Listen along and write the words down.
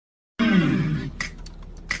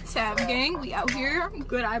Tab gang, we out here.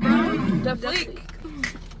 Good eyebrows. Definitely.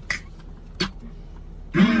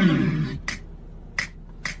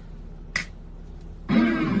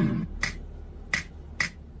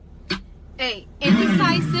 Hey,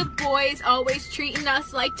 indecisive boys always treating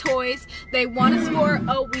us like toys. They want us for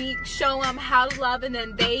a week, show them how to love, and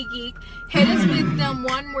then they geek. Hit us with them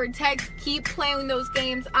one-word text. Keep playing those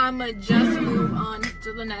games. I'ma just move on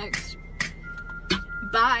to the next.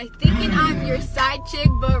 Bye. Thinking I'm your side chick,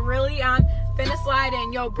 but really I'm finna slide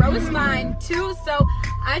in. Yo, bro is fine too, so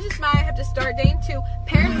I just might have to start dating too.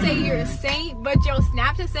 Parents say you're a saint, but yo,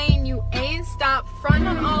 Snap is saying you ain't. Stop front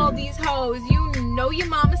on all these hoes. You know your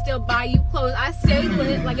mama still buy you clothes. I stay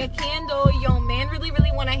lit like a candle. Yo, man really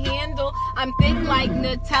wanna handle. I'm thick like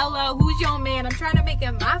Nutella. Who's your man? I'm trying to make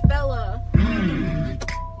him my fella.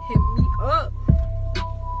 Hit me up.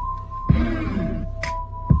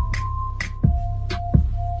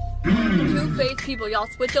 Two-faced people, y'all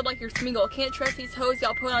switch up like you're Smeagol. Can't trust these hoes,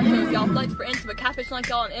 y'all put on shows. Y'all flex for instance, but catfish like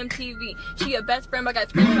y'all on MTV. She a best friend, but I got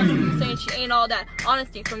screenshots of you saying she ain't all that.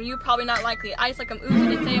 Honesty from you, probably not likely. Ice like I'm oozing,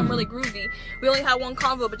 they say I'm really groovy. We only had one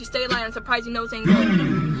convo, but you stay lying. I'm surprised your nose ain't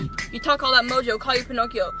good. You talk all that mojo, call you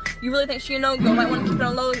Pinocchio. You really think she a no-go, might want to keep it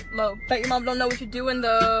on low. Bet your mom don't know what you're doing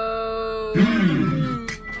though.